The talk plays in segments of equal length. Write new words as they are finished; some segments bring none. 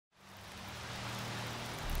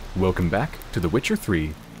Welcome back to The Witcher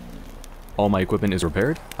 3. All my equipment is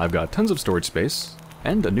repaired, I've got tons of storage space,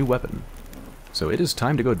 and a new weapon. So it is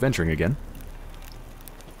time to go adventuring again.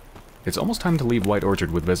 It's almost time to leave White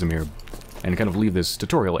Orchard with Vesemir, and kind of leave this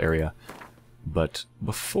tutorial area. But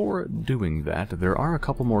before doing that, there are a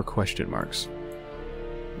couple more question marks.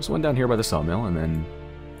 There's one down here by the sawmill, and then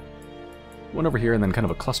one over here, and then kind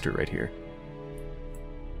of a cluster right here.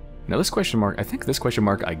 Now this question mark, I think this question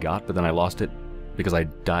mark I got, but then I lost it because I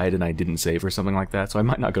died and I didn't save or something like that, so I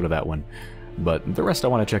might not go to that one. But the rest I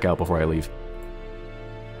want to check out before I leave.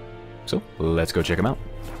 So, let's go check them out.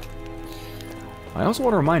 I also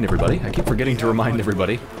want to remind everybody, I keep forgetting to remind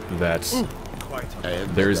everybody, that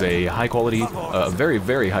there's a high quality, very,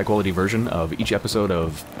 very high quality version of each episode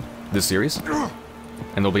of this series, and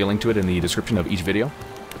there'll be a link to it in the description of each video.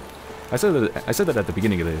 I said that at the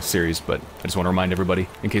beginning of the series, but I just want to remind everybody,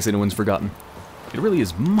 in case anyone's forgotten. It really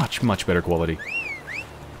is much, much better quality.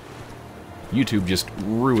 YouTube just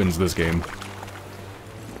ruins this game.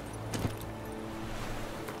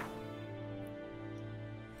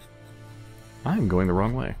 I'm going the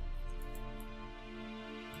wrong way.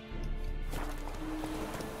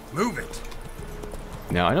 Move it!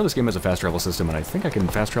 Now, I know this game has a fast travel system, and I think I can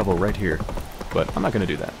fast travel right here, but I'm not going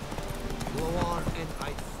to do that. Go on and I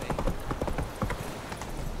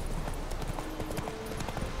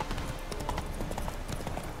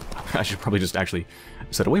say. I should probably just actually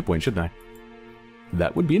set a waypoint, shouldn't I?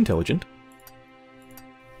 That would be intelligent.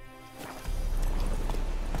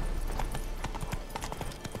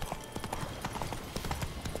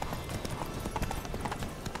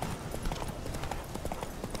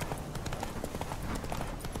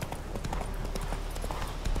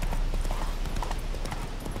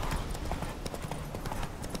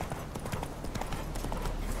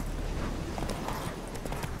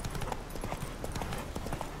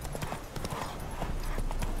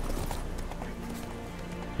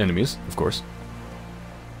 Enemies, of course.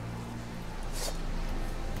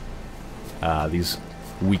 Ah, these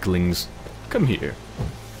weaklings. Come here.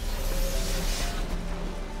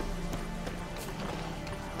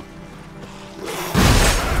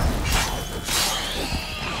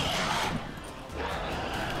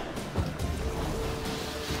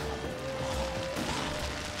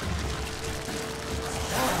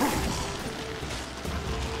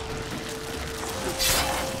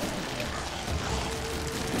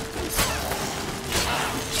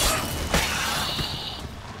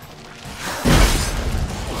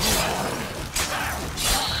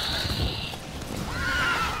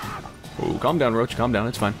 Oh, calm down, Roach. Calm down.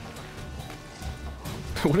 It's fine.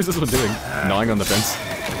 What is this one doing? Gnawing on the fence?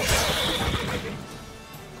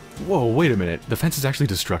 Whoa, wait a minute. The fence is actually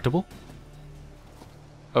destructible?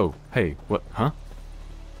 Oh, hey. What? Huh?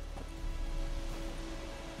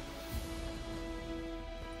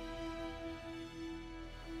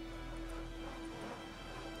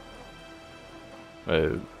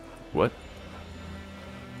 What?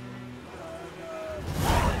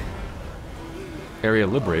 Area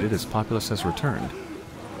liberated as populace has returned.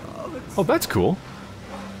 Oh, that's cool.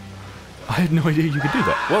 I had no idea you could do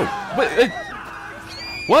that. Whoa. Wait,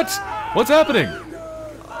 what? What's happening?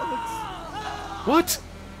 What?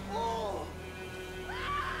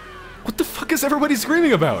 What the fuck is everybody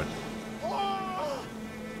screaming about?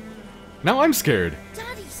 Now I'm scared.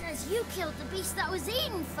 Daddy says you killed the beast that was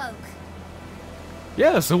eating folk.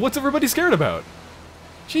 Yeah, so what's everybody scared about?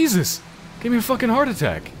 Jesus. Gave me a fucking heart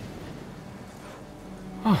attack.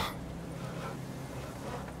 Oh.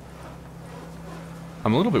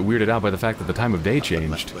 I'm a little bit weirded out by the fact that the time of day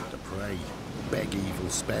changed. But to pray, beg evil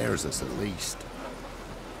spares us at least.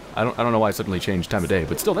 I don't know why it suddenly changed time of day,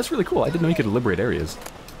 but still, that's really cool. I didn't know you could liberate areas.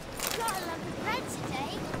 Got a lump of bread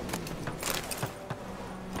today.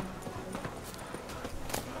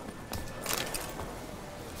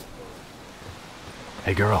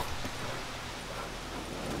 Hey, girl.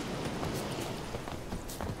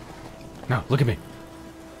 No, look at me.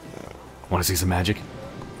 Want to see some magic?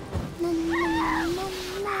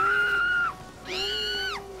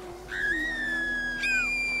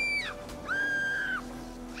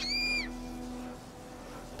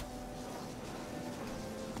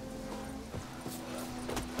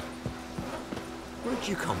 Where'd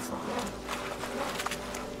you come from?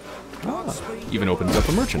 Even opens up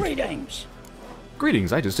a merchant. Greetings.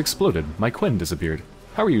 Greetings, I just exploded. My Quen disappeared.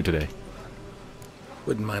 How are you today?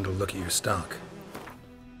 Wouldn't mind a look at your stock.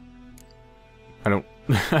 I don't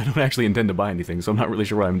actually intend to buy anything, so I'm not really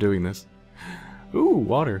sure why I'm doing this. Ooh,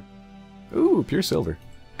 water. Ooh, pure silver.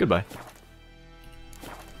 Goodbye.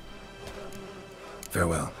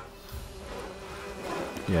 Farewell.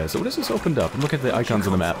 Yeah, so what has this opened up? I'm looking at the icons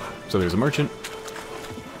on the map. So there's a merchant.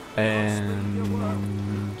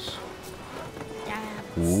 And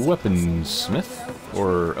weaponsmith,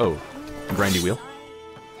 or oh, grindy wheel.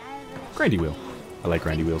 Grindy wheel. I like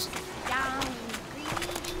grindy wheels.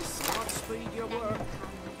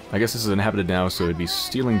 I guess this is inhabited now, so it'd be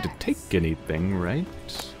stealing to take anything, right?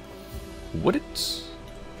 Would it?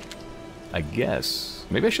 I guess.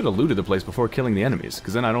 Maybe I should have looted the place before killing the enemies,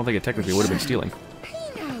 because then I don't think it technically would have been stealing.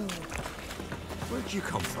 Where'd you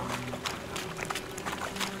come from?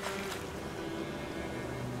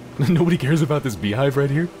 Nobody cares about this beehive right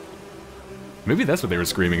here? Maybe that's what they were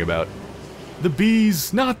screaming about. The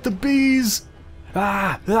bees! Not the bees!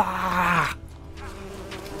 Ah! Ah!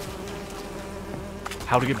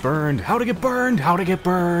 How to get burned! How to get burned! How to get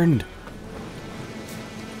burned!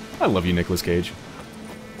 I love you, Nicolas Cage.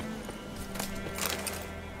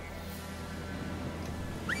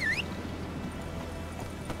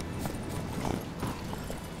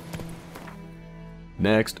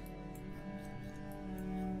 Next.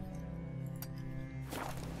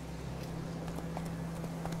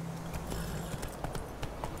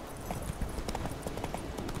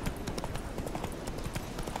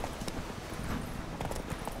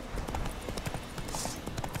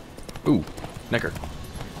 Ooh, Necker.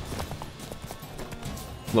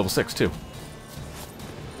 Level 6, too.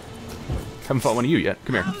 Haven't fought one of you yet.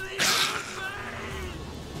 Come here.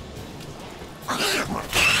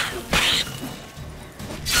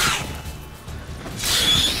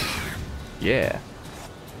 Yeah.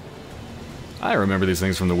 I remember these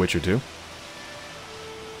things from The Witcher 2.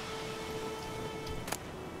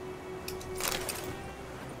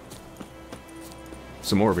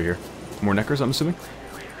 Some more over here. More Neckers, I'm assuming?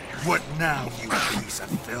 What now, you piece of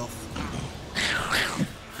filth?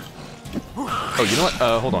 Oh, you know what?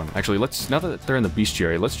 Hold on. Actually, now that they're in the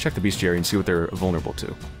bestiary, let's check the bestiary and see what they're vulnerable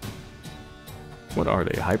to. What are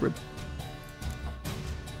they? A hybrid?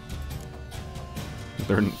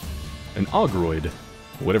 They're an Ogroid.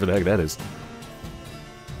 Whatever the heck that is.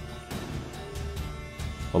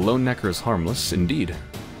 A lone Necker is harmless, indeed.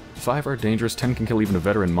 5 are dangerous, 10 can kill even a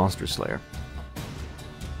veteran monster slayer.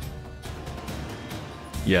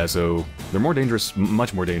 Yeah, so they're more dangerous,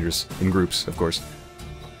 much more dangerous, in groups, of course.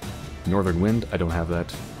 Northern Wind, I don't have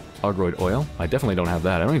that. Ogroid Oil, I definitely don't have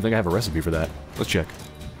that. I don't even think I have a recipe for that. Let's check.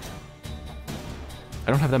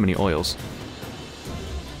 I don't have that many oils.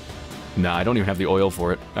 Nah, I don't even have the oil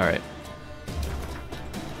for it. Alright.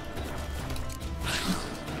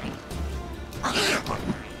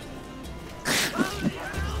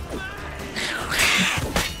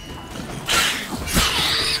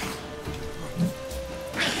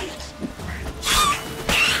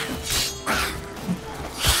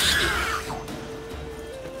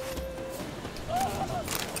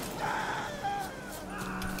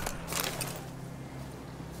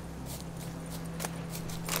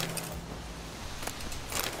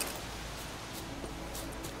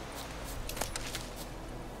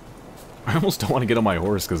 I almost don't want to get on my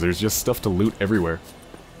horse because there's just stuff to loot everywhere.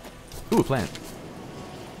 Ooh, a plant.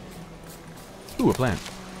 Ooh, a plant.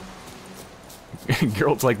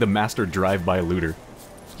 Geralt's like the master drive-by looter.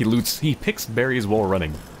 He picks berries while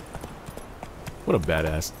running. What a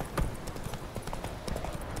badass.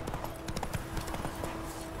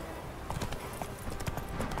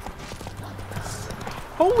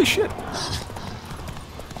 Holy shit!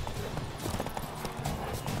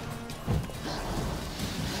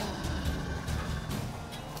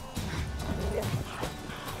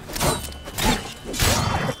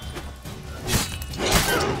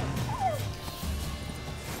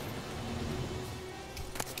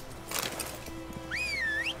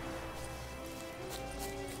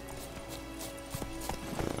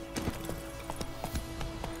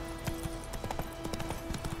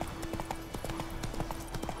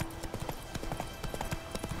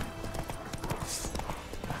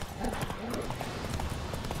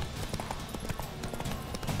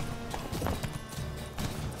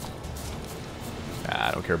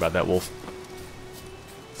 I don't care about that wolf.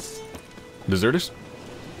 Deserters?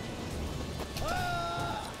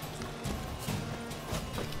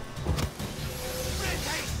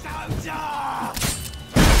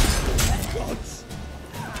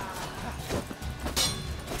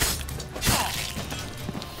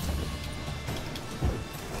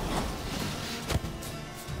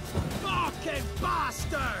 Fucking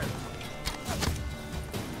bastard!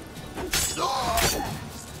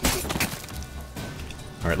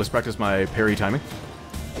 Alright, let's practice my parry timing.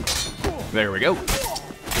 There we go.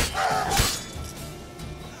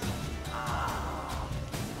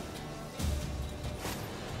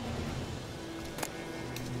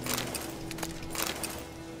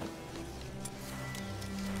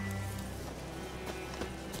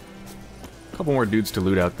 A couple more dudes to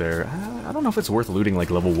loot out there. I don't know if it's worth looting like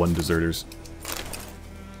level 1 deserters.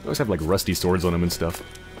 They always have like rusty swords on them and stuff.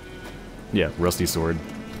 Yeah, rusty sword.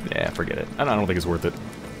 Yeah, forget it. I don't think it's worth it.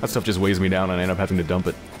 That stuff just weighs me down and I end up having to dump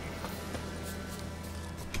it.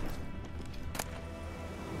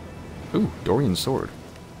 Ooh, Dorian sword.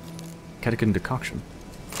 Catechin decoction.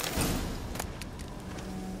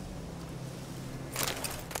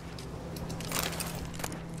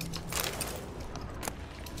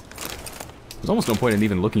 There's almost no point in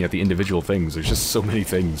even looking at the individual things. There's just so many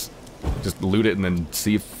things. Just loot it and then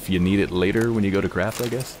see if you need it later when you go to craft, I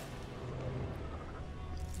guess.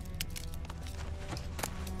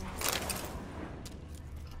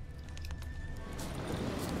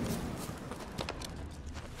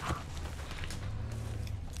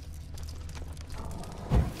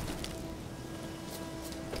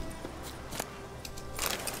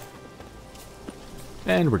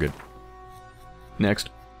 And we're good. Next.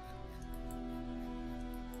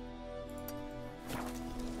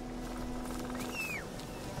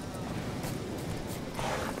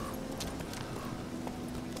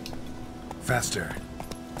 Faster.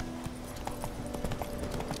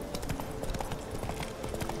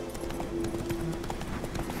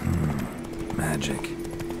 Magic.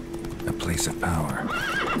 A place of power.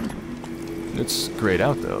 It's grayed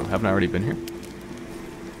out though. Haven't I already been here?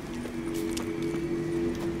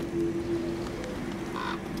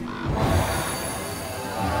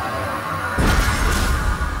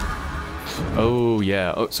 Oh,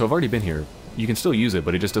 yeah. Oh, so I've already been here. You can still use it,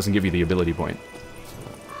 but it just doesn't give you the ability point.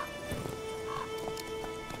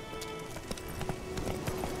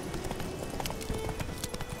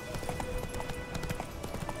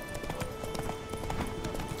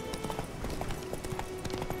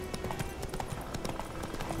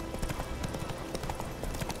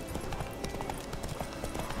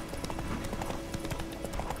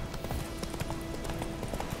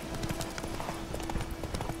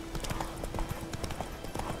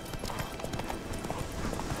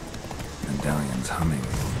 Medallion's humming.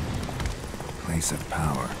 Place of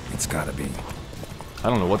power. It's gotta be. I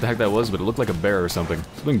don't know what the heck that was, but it looked like a bear or something.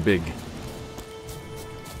 Something big.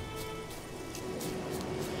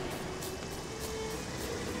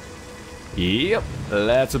 Yep,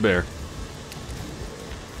 that's a bear.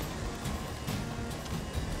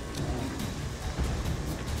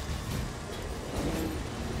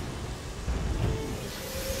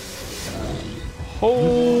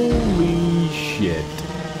 Holy shit.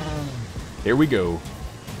 Here we go.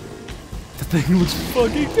 The thing looks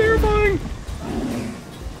fucking terrifying.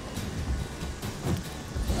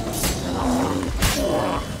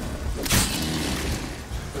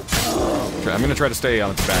 Okay, I'm gonna try to stay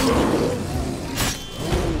on its back.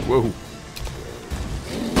 Whoa.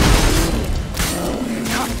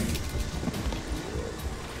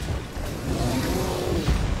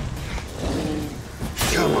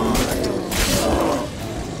 Come on.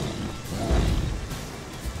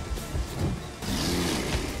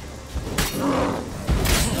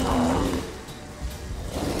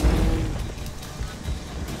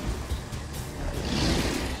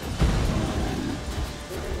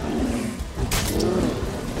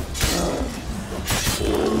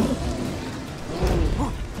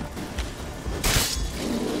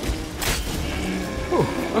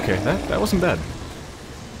 Okay, that wasn't bad.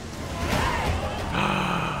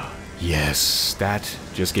 Yes, that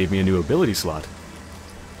just gave me a new ability slot.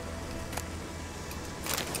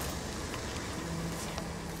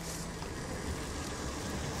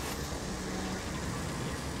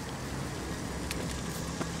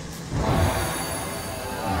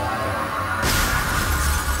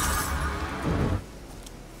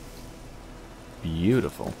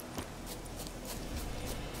 Beautiful.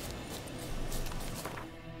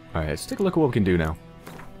 Alright, let's take a look at what we can do now.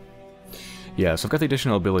 Yeah, so I've got the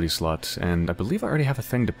additional ability slot, and I believe I already have a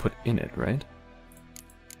thing to put in it, right?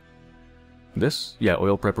 This? Yeah,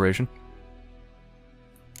 oil preparation.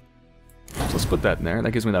 So let's put that in there.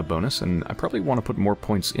 That gives me that bonus, and I probably want to put more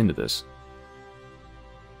points into this.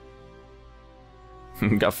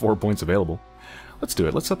 Got 4 points available. Let's do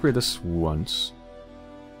it. Let's upgrade this once.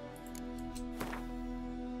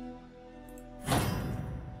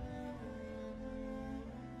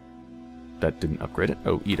 That didn't upgrade it.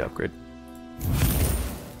 Oh, eat upgrade.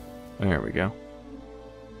 There we go.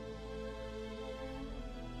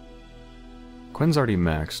 Quinn's already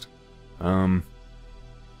maxed. Do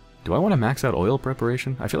I want to max out oil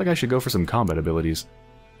preparation? I feel like I should go for some combat abilities.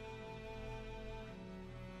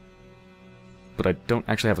 But I don't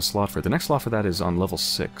actually have a slot for it. The next slot for that is on level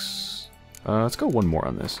 6. Let's go one more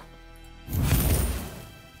on this.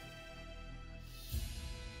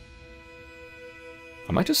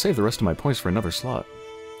 I might just save the rest of my points for another slot.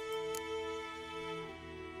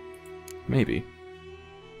 Maybe.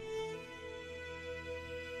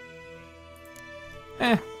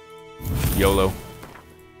 YOLO.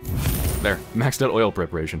 There, maxed out oil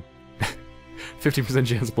preparation. 50%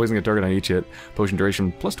 chance of poisoning a target on each hit. Potion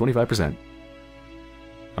duration plus 25%.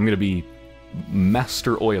 I'm gonna be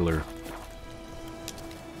Master Oiler.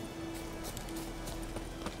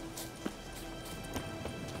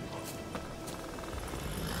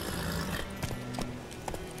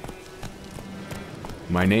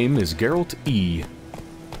 My name is Geralt E.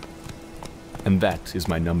 And that is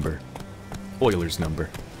my number. Oiler's number.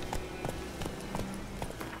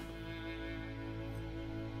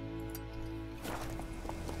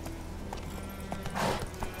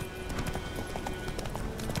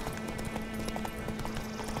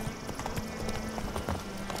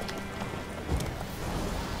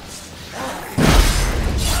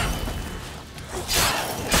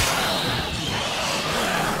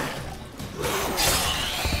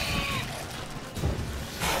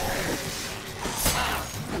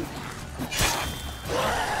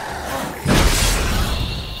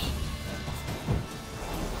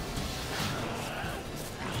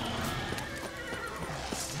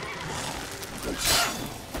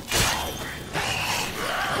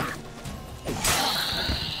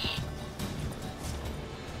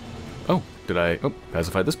 Oh, did I... Oh,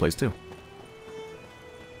 pacified this place too.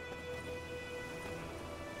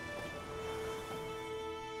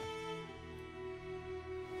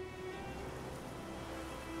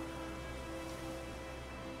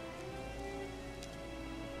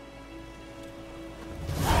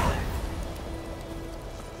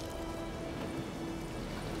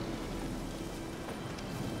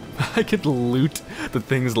 I could loot the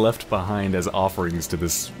things left behind as offerings to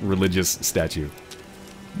this religious statue.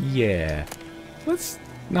 Yeah. Let's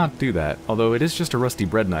not do that. Although it is just a rusty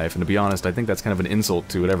bread knife, and to be honest, I think that's kind of an insult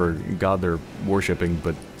to whatever god they're worshipping,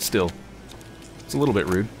 but still. It's a little bit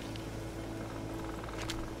rude.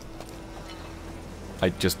 I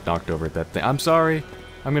just knocked over at that thing. I'm sorry.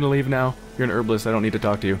 I'm gonna leave now. You're an herbalist. I don't need to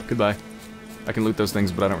talk to you. Goodbye. I can loot those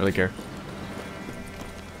things, but I don't really care.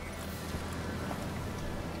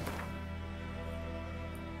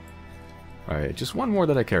 Alright, just one more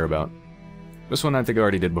that I care about. This one I think I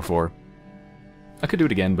already did before. I could do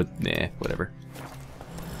it again, but nah, whatever.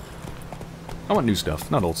 I want new stuff,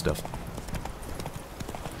 not old stuff.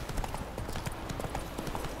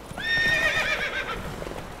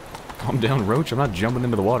 Calm down, Roach. I'm not jumping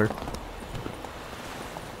into the water.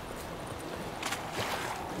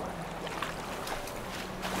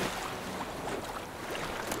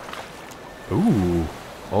 Ooh.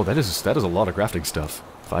 Oh, that is a lot of crafting stuff.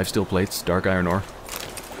 5 steel plates, dark iron ore.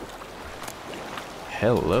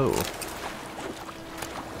 Hello.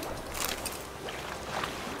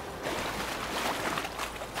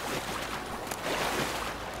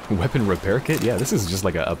 Weapon repair kit? Yeah, this is just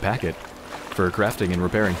like a packet for crafting and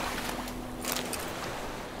repairing.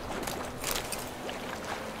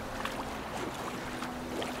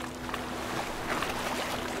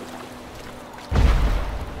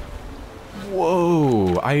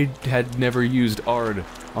 Whoa! I had never used Ard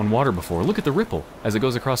on water before. Look at the ripple as it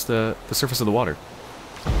goes across the surface of the water.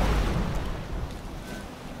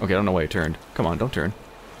 Okay, I don't know why I turned. Come on, don't turn.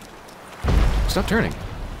 Stop turning.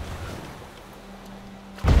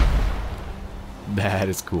 That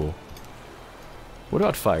is cool. What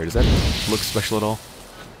about fire? Does that look special at all?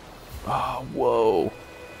 Oh, whoa.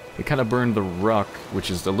 It kind of burned the rock, which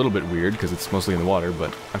is a little bit weird because it's mostly in the water,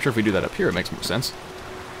 but I'm sure if we do that up here it makes more sense.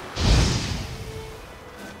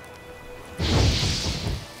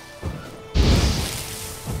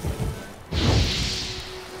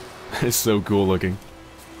 That is so cool looking.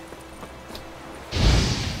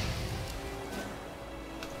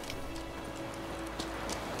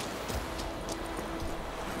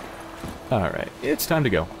 Alright, it's time to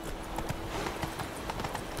go.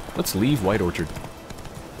 Let's leave White Orchard.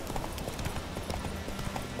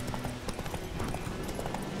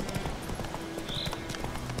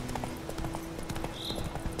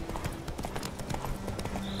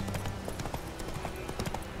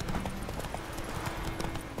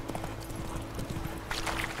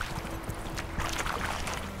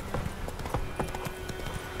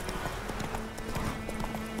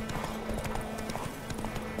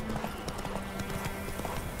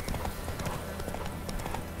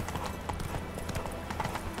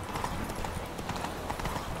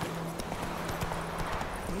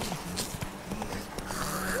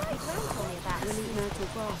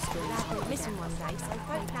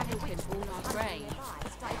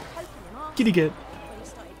 Kitty cat.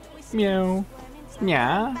 Meow.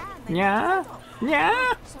 Nya. Nya.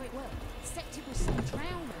 Yeah. So it worked. Except it was some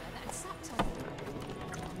drowner that had sucked on it.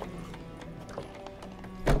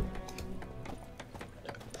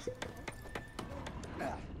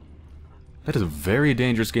 That is a very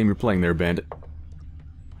dangerous game you're playing there, Bandit.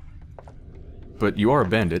 But you are a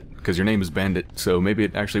bandit, because your name is Bandit, so maybe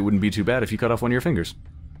it actually wouldn't be too bad if you cut off one of your fingers.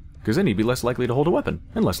 Because then you'd be less likely to hold a weapon,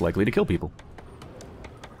 and less likely to kill people.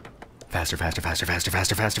 Faster, faster, faster, faster,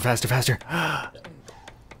 faster, faster, faster, faster.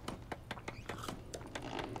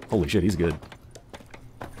 Holy shit, he's good.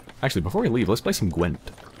 Actually, before we leave, let's play some Gwent.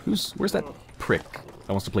 Where's that prick that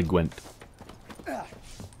wants to play Gwent? Is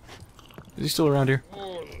he still around here?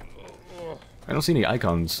 I don't see any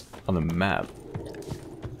icons on the map.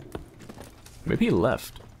 Maybe he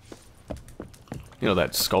left. You know,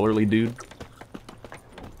 that scholarly dude?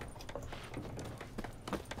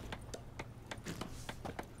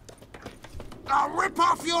 I'll rip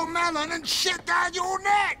off your melon and shit down your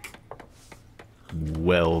neck!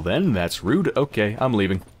 Well then, that's rude. Okay, I'm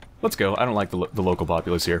leaving. Let's go. I don't like the local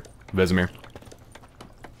populace here. Vesemir.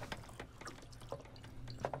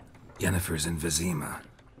 Yennefer's in Vizima.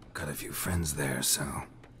 Got a few friends there, so...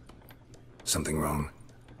 Something wrong?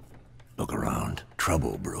 Look around.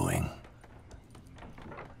 Trouble brewing.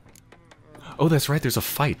 Oh, that's right, there's a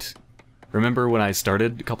fight. Remember when I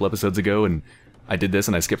started a couple episodes ago and I did this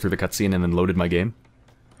and I skipped through the cutscene and then loaded my game?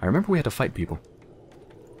 I remember we had to fight people.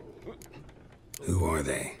 Who are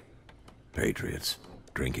they? Patriots.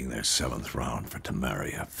 Drinking their 7th round for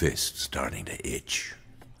Temeria. Fists starting to itch.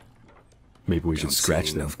 Maybe we should Don't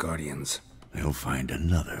scratch see them. Nilfgaardians. They'll find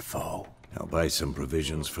another foe. I'll buy some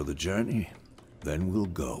provisions for the journey. Then we'll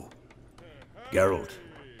go. Geralt,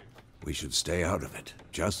 we should stay out of it.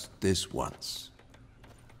 Just this once.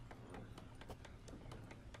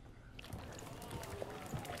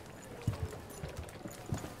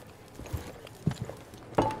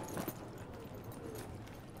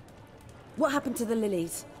 What happened to the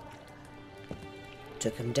lilies?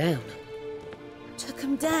 Took him down. Took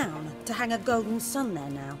them down to hang a golden sun there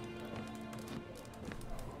now.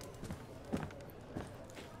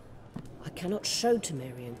 I cannot show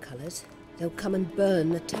Temerian colours. They'll come and burn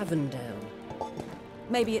the tavern down.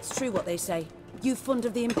 Maybe it's true what they say. You fond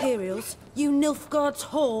of the Imperials? You Nilfgaard's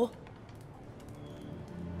whore?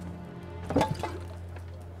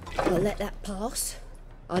 I'll let that pass.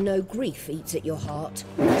 I know grief eats at your heart.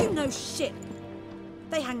 You know shit.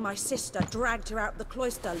 They hanged my sister, dragged her out the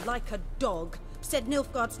cloister like a dog. Said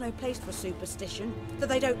Nilfgaard's no place for superstition, that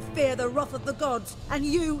they don't fear the wrath of the gods. And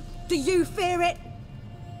you, do you fear it?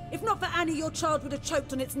 If not for Annie, your child would have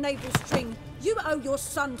choked on its navel string. You owe your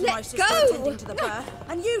son to Let my sister go! attending to the birth,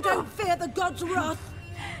 and you don't fear the gods' wrath.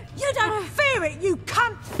 You don't fear it, you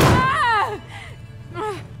cunt!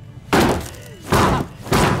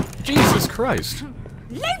 Jesus Christ!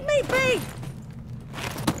 Leave me be!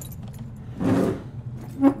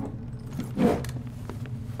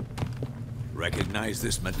 Recognize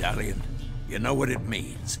this medallion? You know what it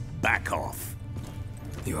means. Back off.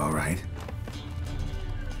 You alright?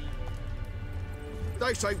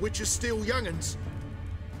 They say witches steal young'uns.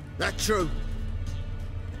 That true?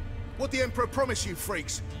 What the Emperor promise you,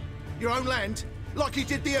 freaks? Your own land? Like he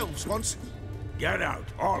did the elves once? Get out,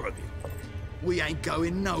 all of you. We ain't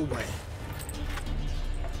going nowhere.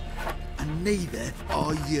 And neither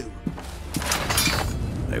are you.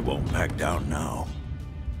 They won't back down now.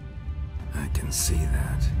 I can see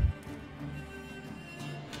that.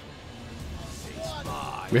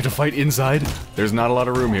 We have to fight inside? There's not a lot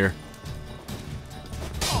of room here.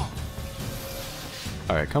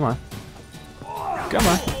 Alright, come on. Come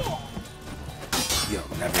on.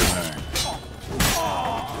 You'll never learn.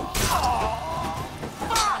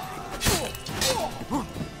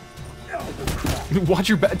 Watch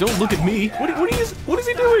your back. Don't look at me. What is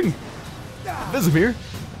he doing? Vesemir?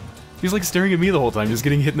 He's like staring at me the whole time, just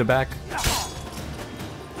getting hit in the back.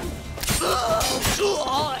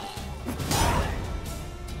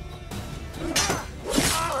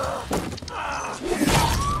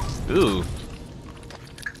 Ooh.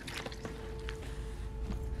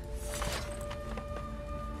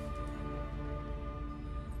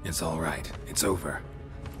 It's alright. It's over.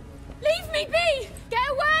 Leave me be! Get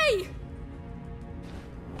away!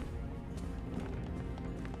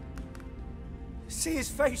 See his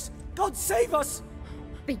face! God save us!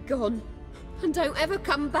 Be gone. And don't ever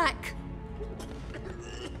come back.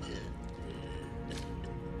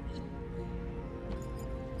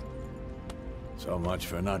 So much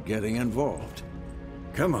for not getting involved.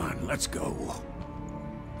 Come on, let's go.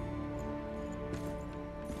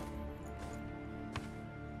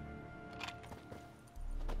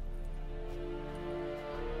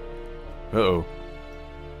 Uh-oh.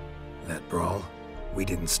 That brawl. We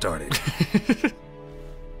didn't start it.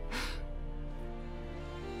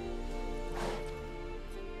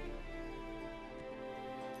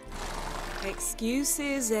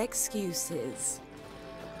 Excuses, excuses.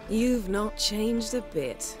 You've not changed a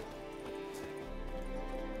bit.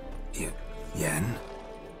 Yen?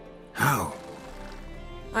 How?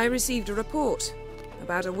 I received a report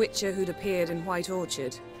about a witcher who'd appeared in White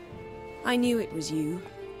Orchard. I knew it was you,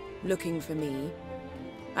 looking for me.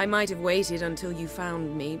 I might have waited until you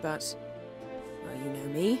found me, but... well, you know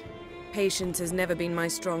me. Patience has never been my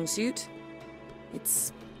strong suit.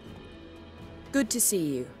 It's... good to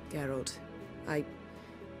see you, Geralt.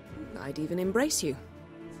 I'd even embrace you.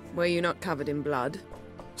 Were you not covered in blood?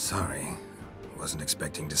 Sorry. Wasn't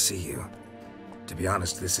expecting to see you. To be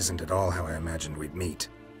honest, this isn't at all how I imagined we'd meet.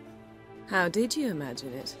 How did you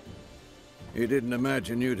imagine it? You didn't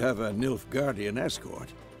imagine you'd have a Nilfgaardian escort.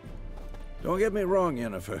 Don't get me wrong,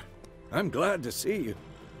 Yennefer. I'm glad to see you.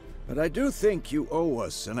 But I do think you owe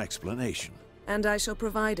us an explanation. And I shall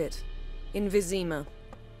provide it. In Vizima.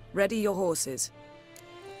 Ready your horses.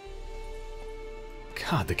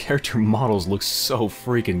 God, the character models look so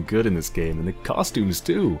freaking good in this game, and the costumes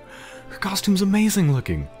too. Her costume's amazing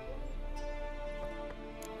looking.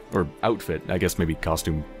 Or outfit, I guess maybe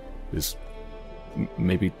costume is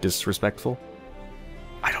maybe disrespectful?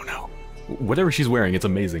 I don't know. Whatever she's wearing, it's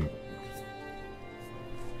amazing.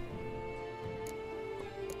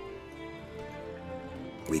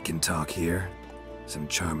 We can talk here. Some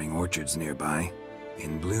charming orchards nearby.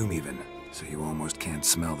 In bloom even, so you almost can't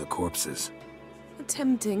smell the corpses. A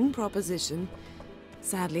tempting proposition.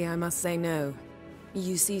 Sadly, I must say no.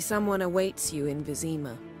 You see, someone awaits you in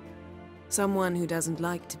Vizima. Someone who doesn't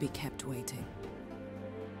like to be kept waiting.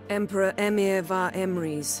 Emperor Emir var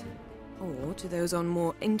Emrys, or to those on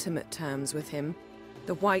more intimate terms with him,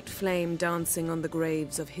 the white flame dancing on the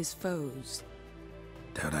graves of his foes.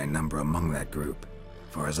 Doubt I number among that group.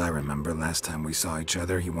 Far as I remember, last time we saw each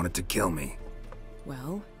other, he wanted to kill me.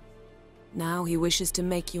 Well, now he wishes to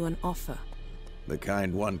make you an offer. The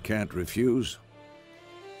kind one can't refuse?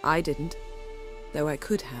 I didn't, though I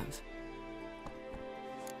could have.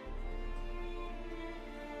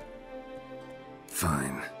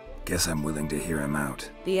 Fine. Guess I'm willing to hear him out.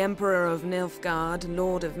 The Emperor of Nilfgaard,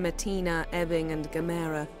 Lord of Metina, Ebbing and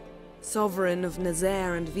Gamera, Sovereign of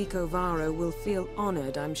Nazaire and Vicovaro will feel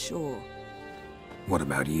honored, I'm sure. What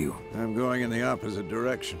about you? I'm going in the opposite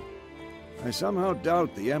direction. I somehow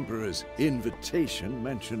doubt the Emperor's invitation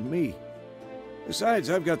mentioned me. Besides,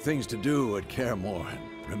 I've got things to do at Kaer Morhen,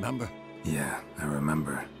 remember? Yeah, I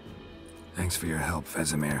remember. Thanks for your help,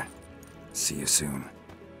 Vesemir. See you soon.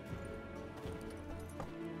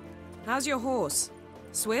 How's your horse?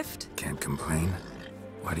 Swift? Can't complain.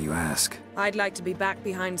 Why do you ask? I'd like to be back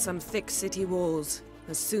behind some thick city walls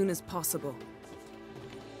as soon as possible.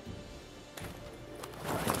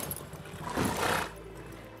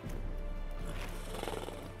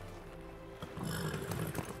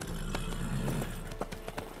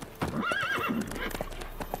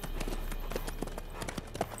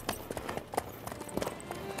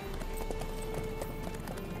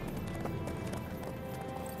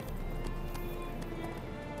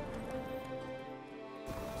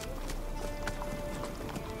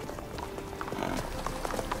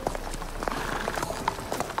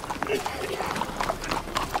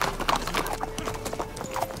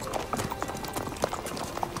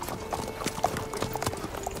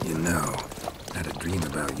 You know, I had a dream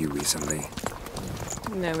about you recently.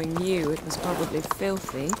 Knowing you, it was probably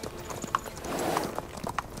filthy.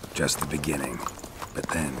 Just the beginning. But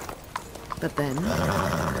then... But then?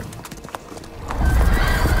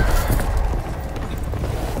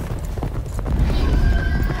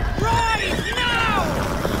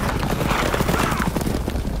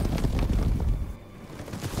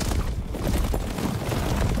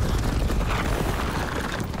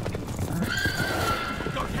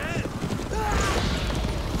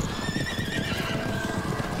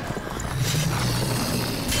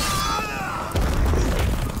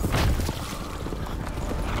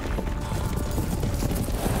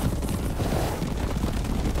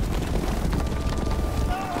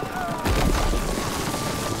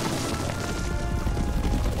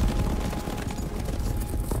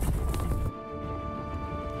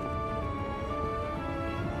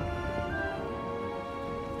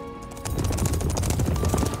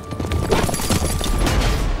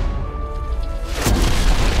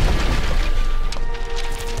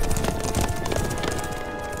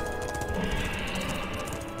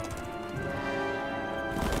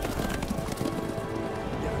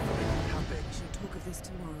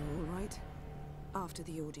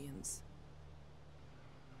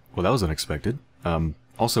 Well, that was unexpected.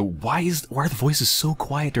 Also, why are the voices so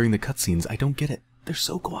quiet during the cutscenes? I don't get it. They're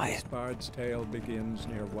so quiet. Bard's tale begins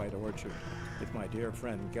near White Orchard, with my dear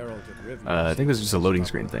friend Geralt of Rivia. I think this is just a loading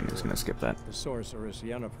screen thing. I'm just gonna skip that. The sorceress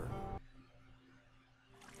Yennefer.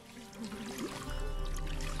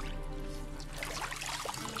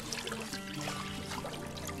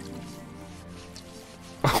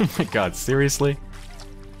 Oh my god, seriously?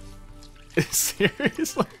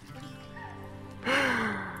 Seriously?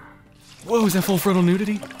 Whoa, is that full frontal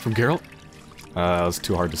nudity? From Geralt? That was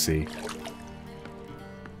too hard to see.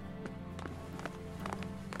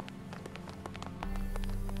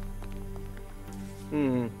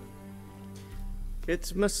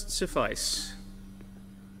 It must suffice.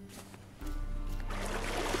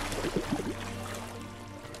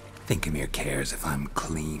 Thinkamere cares if I'm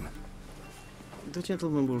clean. The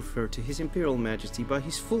gentleman will refer to His Imperial Majesty by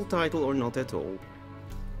his full title or not at all.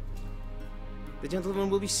 The gentleman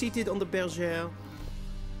will be seated on the bergère.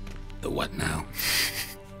 The what now?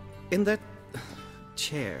 In that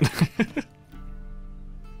chair.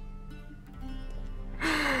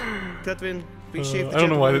 Tedwin, appreciate the I don't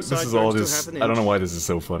know why this gentleman's is all sideburns this. to half I an don't know inch. why this is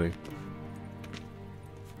so funny.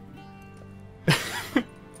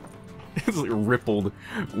 It's like rippled,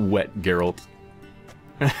 wet Geralt.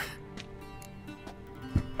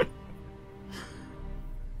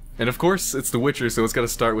 And of course, it's The Witcher, so it's got to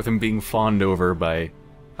start with him being fawned over by,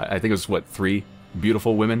 I think it was, what, 3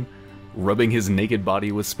 beautiful women? Rubbing his naked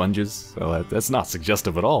body with sponges? So that's not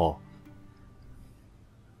suggestive at all.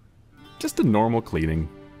 Just a normal cleaning.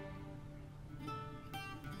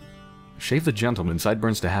 Shave the gentleman,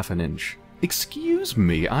 sideburns to half an inch. Excuse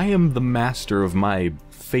me, I am the master of my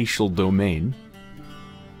facial domain.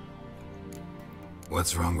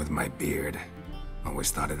 What's wrong with my beard?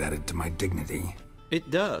 Always thought it added to my dignity. It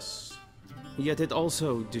does. Yet it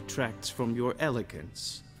also detracts from your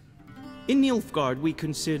elegance. In Nilfgaard, we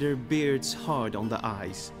consider beards hard on the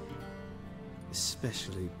eyes.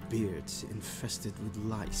 Especially beards infested with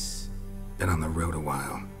lice. Been on the road a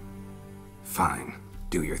while. Fine,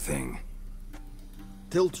 do your thing.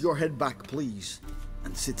 Tilt your head back, please,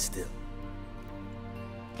 and sit still.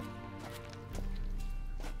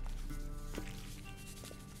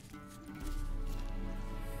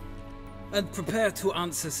 And prepare to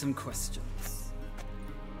answer some questions.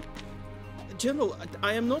 General,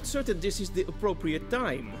 I am not certain this is the appropriate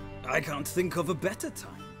time. I can't think of a better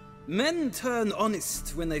time. Men turn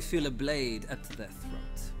honest when they feel a blade at their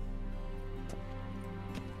throat.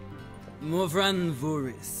 Morvran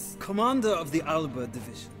Voris, commander of the Alba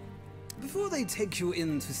Division. Before they take you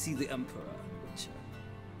in to see the Emperor, Witcher,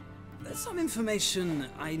 there's some information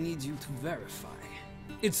I need you to verify.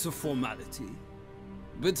 It's a formality,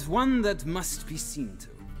 but one that must be seen to.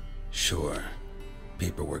 Sure.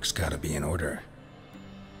 Paperwork's gotta be in order.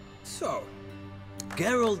 So,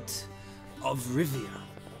 Geralt of Rivia.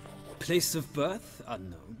 Place of birth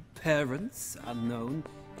unknown, parents unknown,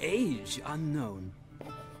 age unknown.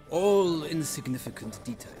 All insignificant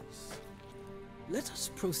details. Let us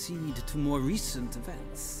proceed to more recent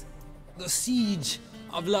events. The siege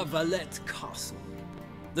of La Valette Castle.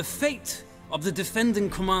 The fate of the defending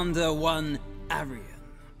commander, one Arian.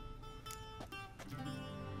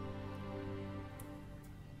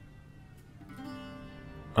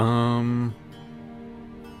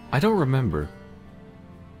 I don't remember.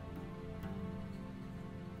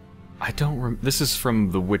 This is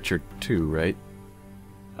from The Witcher 2, right?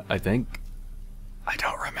 I think. I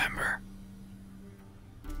don't remember.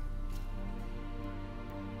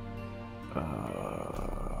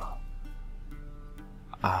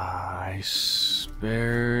 I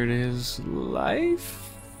spared his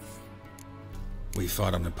life? We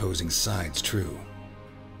fought on opposing sides, true.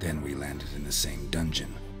 Then we landed in the same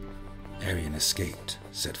dungeon. Arian escaped,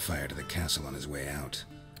 set fire to the castle on his way out.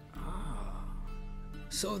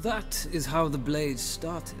 So that is how the blade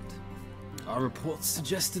started. Our reports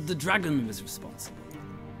suggested the dragon was responsible.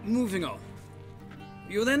 Moving on.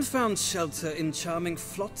 You then found shelter in charming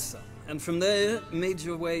Flotsam, and from there made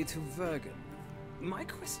your way to Vergen. My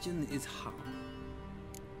question is how?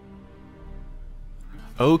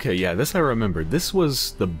 Okay, yeah, this I remember. This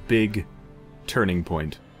was the big turning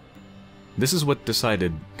point. This is what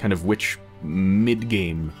decided kind of which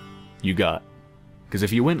mid-game you got. Because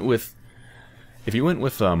if you went with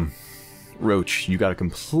Roach, you got a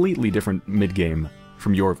completely different mid-game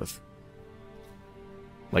from Yorvith.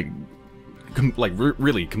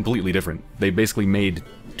 Really completely different. They basically made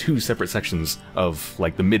 2 separate sections of,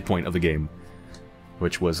 like, the midpoint of the game.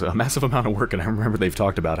 Which was a massive amount of work, and I remember they've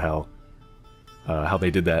talked about how they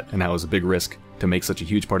did that, and how it was a big risk to make such a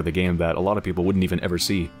huge part of the game that a lot of people wouldn't even ever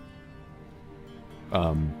see.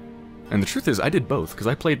 And the truth is, I did both, because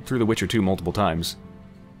I played through The Witcher 2 multiple times.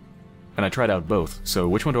 And I tried out both, so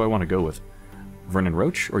which one do I want to go with? Vernon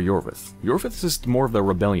Roach or Yorvith? Yorvith is more of the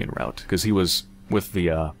rebellion route, because he was with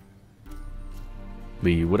the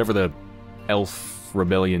whatever the elf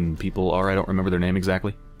rebellion people are, I don't remember their name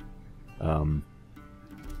exactly.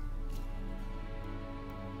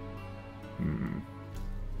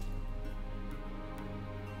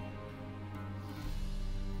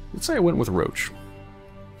 Let's say I went with Roach.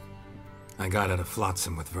 I got out of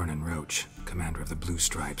Flotsam with Vernon Roach, commander of the Blue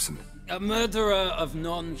Stripes, and... A murderer of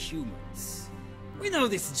non-humans. We know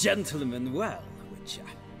this gentleman well, Witcher.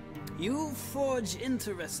 You forge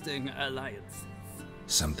interesting alliances.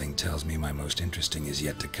 Something tells me my most interesting is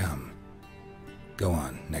yet to come. Go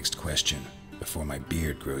on, next question, before my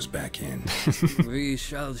beard grows back in. We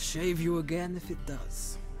shall shave you again if it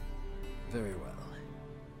does. Very well.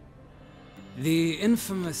 The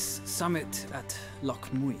infamous summit at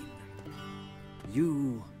Loch Muin.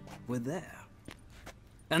 You were there.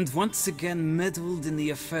 And once again meddled in the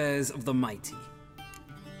affairs of the mighty.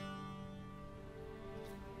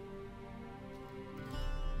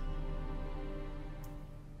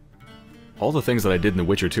 All the things that I did in The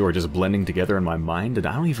Witcher 2 are just blending together in my mind, and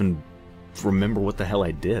I don't even remember what the hell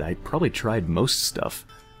I did. I probably tried most stuff.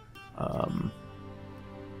 I'm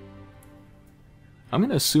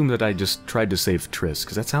gonna assume that I just tried to save Triss,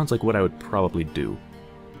 because that sounds like what I would probably do.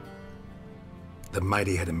 The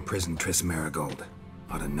mighty had imprisoned Triss Marigold.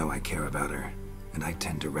 Ought to know I care about her, and I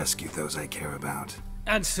tend to rescue those I care about.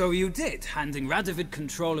 And so you did, handing Radovid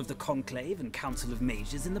control of the Conclave and Council of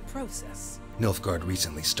Mages in the process. Nilfgaard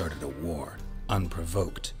recently started a war,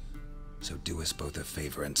 unprovoked. So do us both a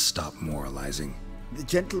favor and stop moralizing. The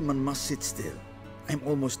gentleman must sit still. I'm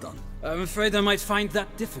almost done. I'm afraid I might find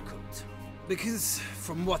that difficult. Because,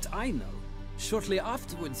 from what I know, shortly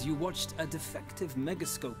afterwards you watched a defective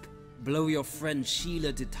megascope blow your friend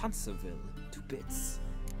Sheila de Tanserville to bits.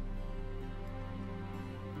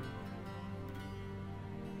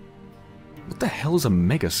 What the hell is a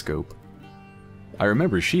megascope? I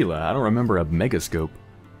remember Sheila, I don't remember a megascope.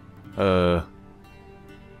 I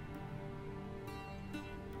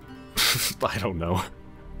don't know.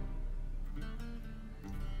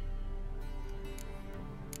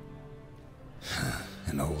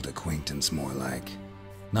 An old acquaintance, more like.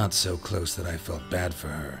 Not so close that I felt bad for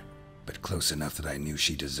her, but close enough that I knew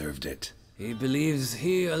she deserved it. He believes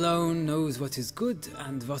he alone knows what is good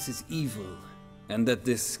and what is evil, and that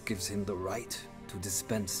this gives him the right to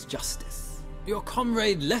dispense justice. Your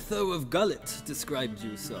comrade Letho of Gullet described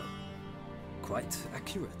you so. Quite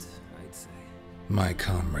accurate, I'd say. My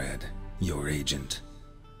comrade, your agent.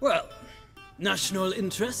 Well, national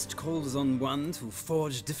interest calls on one to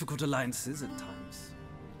forge difficult alliances at times.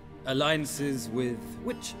 Alliances with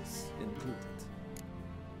witches included.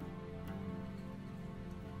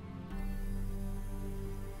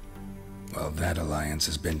 Well, that alliance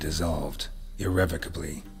has been dissolved,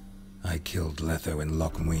 irrevocably. I killed Letho in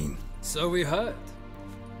Loch Muin. So we heard.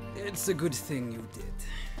 It's a good thing you did.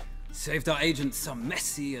 Saved our agent some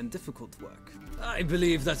messy and difficult work. I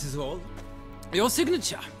believe that is all. Your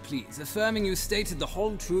signature, please, affirming you stated the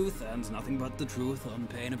whole truth and nothing but the truth on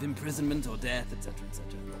pain of imprisonment or death, etc., etc.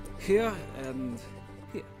 Here and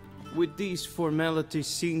here. With these formalities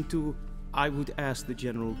seen to, I would ask the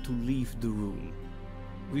General to leave the room.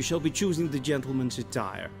 We shall be choosing the gentleman's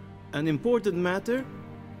attire. An important matter,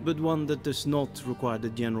 but one that does not require the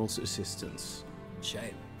General's assistance.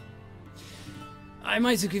 Shame. I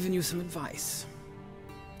might have given you some advice.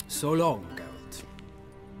 So long, Geralt.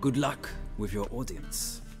 Good luck with your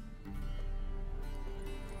audience.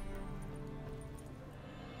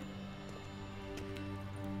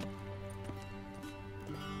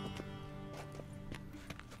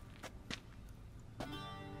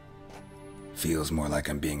 Feels more like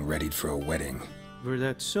I'm being readied for a wedding. Were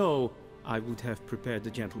that so, I would have prepared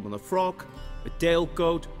the gentleman a frock, a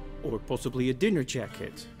tailcoat, or possibly a dinner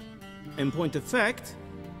jacket. In point of fact,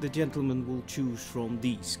 the gentleman will choose from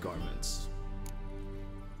these garments.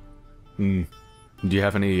 Do you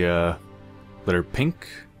have any, that are pink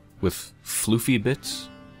with floofy bits?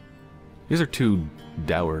 These are too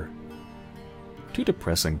dour. Too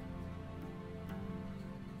depressing.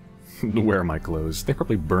 Where are my clothes? They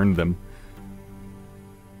probably burned them.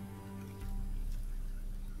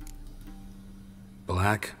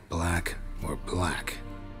 Black, black, or black?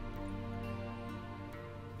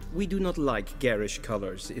 We do not like garish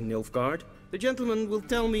colors in Nilfgaard. The gentleman will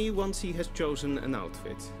tell me once he has chosen an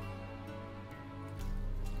outfit.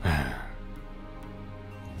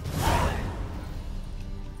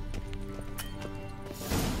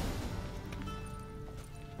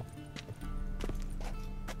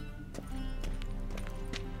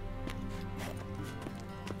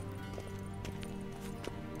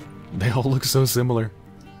 They all look so similar.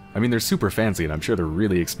 I mean, they're super fancy, and I'm sure they're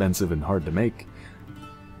really expensive and hard to make.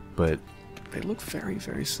 But they look very,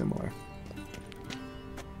 very similar.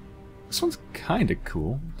 This one's kinda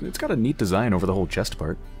cool. It's got a neat design over the whole chest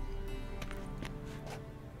part.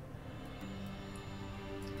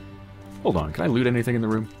 Hold on, can I loot anything in the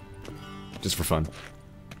room? Just for fun.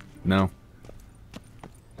 No.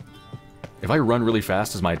 If I run really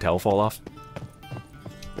fast, does my towel fall off?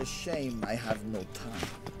 A shame I have no time.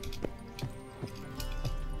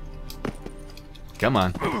 Come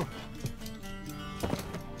on.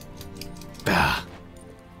 Ah.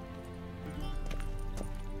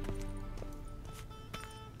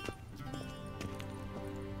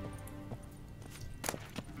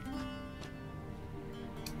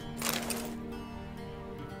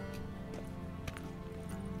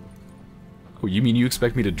 Oh, you mean you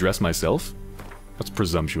expect me to dress myself? That's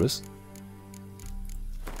presumptuous.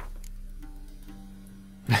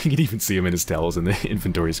 I can even see him in his towels in the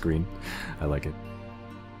inventory screen. I like it.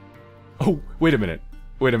 Oh, wait a minute.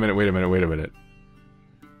 Wait a minute, wait a minute, wait a minute.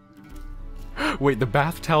 Wait, the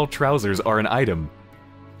bath towel trousers are an item.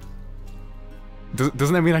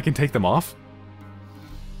 Doesn't that mean I can take them off?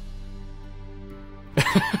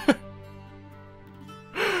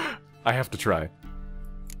 I have to try.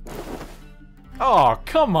 Oh,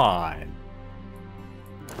 come on!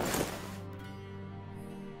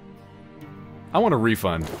 I want a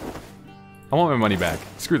refund. I want my money back.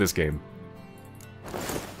 Screw this game.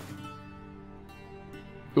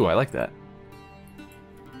 Ooh, I like that.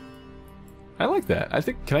 I like that. I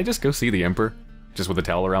think... Can I just go see the Emperor? Just with a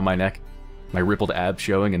towel around my neck? My rippled abs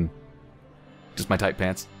showing and... just my tight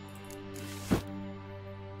pants?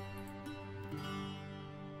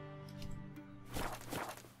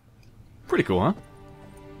 Pretty cool, huh?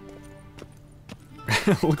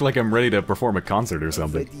 Look like I'm ready to perform a concert or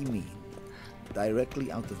something. What do you mean?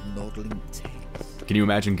 Directly out of Nordling Tales. Can you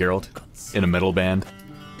imagine Geralt in a metal band?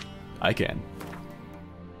 I can.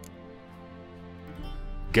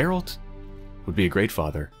 Geralt would be a great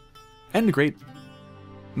father. And a great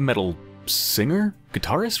metal singer?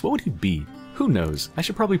 Guitarist? What would he be? Who knows? I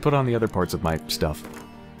should probably put on the other parts of my stuff.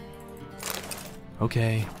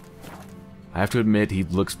 Okay. I have to admit, he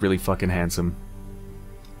looks really fucking handsome.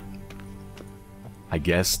 I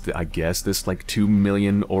guess this, like, 2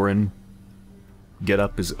 million Orin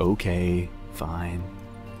get-up is okay. Fine.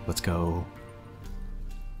 Let's go.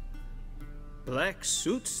 Black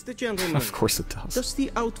suits the gentleman. Of course it does. Does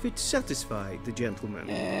the outfit satisfy the gentleman?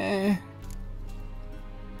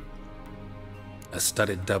 A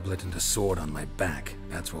studded doublet and a sword on my back,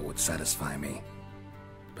 that's what would satisfy me.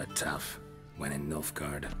 But tough, when in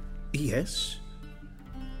Nilfgaard. Yes?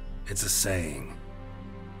 It's a saying.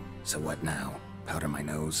 So what now? Powder my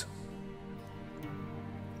nose?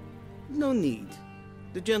 No need.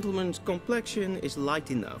 The gentleman's complexion is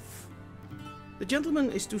light enough. The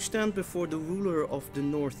gentleman is to stand before the ruler of the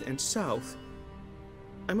North and South.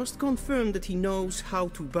 I must confirm that he knows how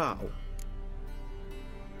to bow.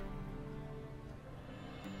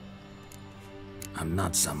 I'm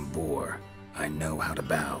not some boor. I know how to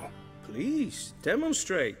bow. Please,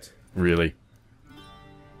 demonstrate. Really?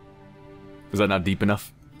 Is that not deep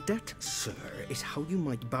enough? That, sir, is how you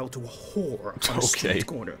might bow to a whore on a Okay. street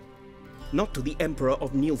corner. Not to the Emperor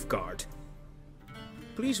of Nilfgaard.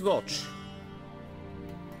 Please watch.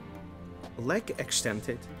 Leg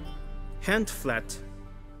extended, hand flat,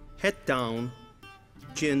 head down,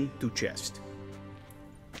 chin to chest.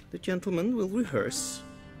 The gentleman will rehearse.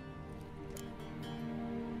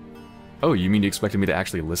 Oh, you mean you expected me to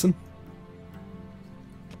actually listen?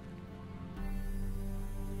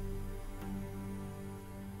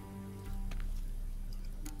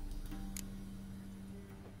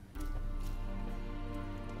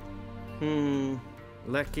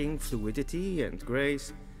 Lacking fluidity and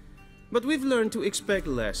grace. But we've learned to expect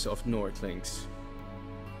less of Nordlings.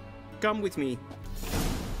 Come with me.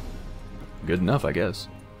 Good enough, I guess.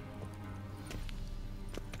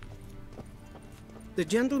 The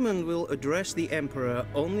gentleman will address the Emperor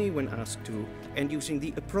only when asked to, and using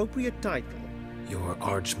the appropriate title. Your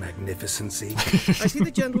arch-magnificency? I see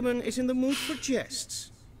the gentleman is in the mood for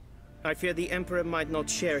jests. I fear the Emperor might not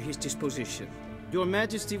share his disposition. Your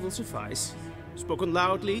Majesty will suffice. Spoken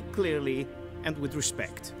loudly, clearly, and with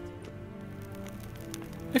respect.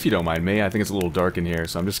 If you don't mind me, I think it's a little dark in here,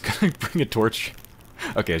 so I'm just gonna bring a torch.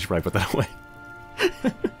 Okay, I should probably put that away.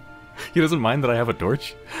 He doesn't mind that I have a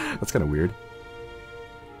torch? That's kind of weird.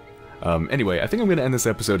 Anyway, I think I'm going to end this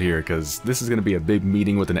episode here, because this is going to be a big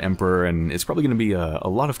meeting with an Emperor, and it's probably going to be a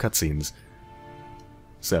lot of cutscenes.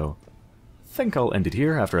 So, I think I'll end it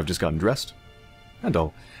here after I've just gotten dressed, and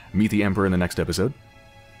I'll meet the Emperor in the next episode.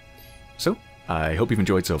 So, I hope you've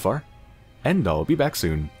enjoyed so far, and I'll be back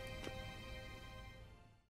soon.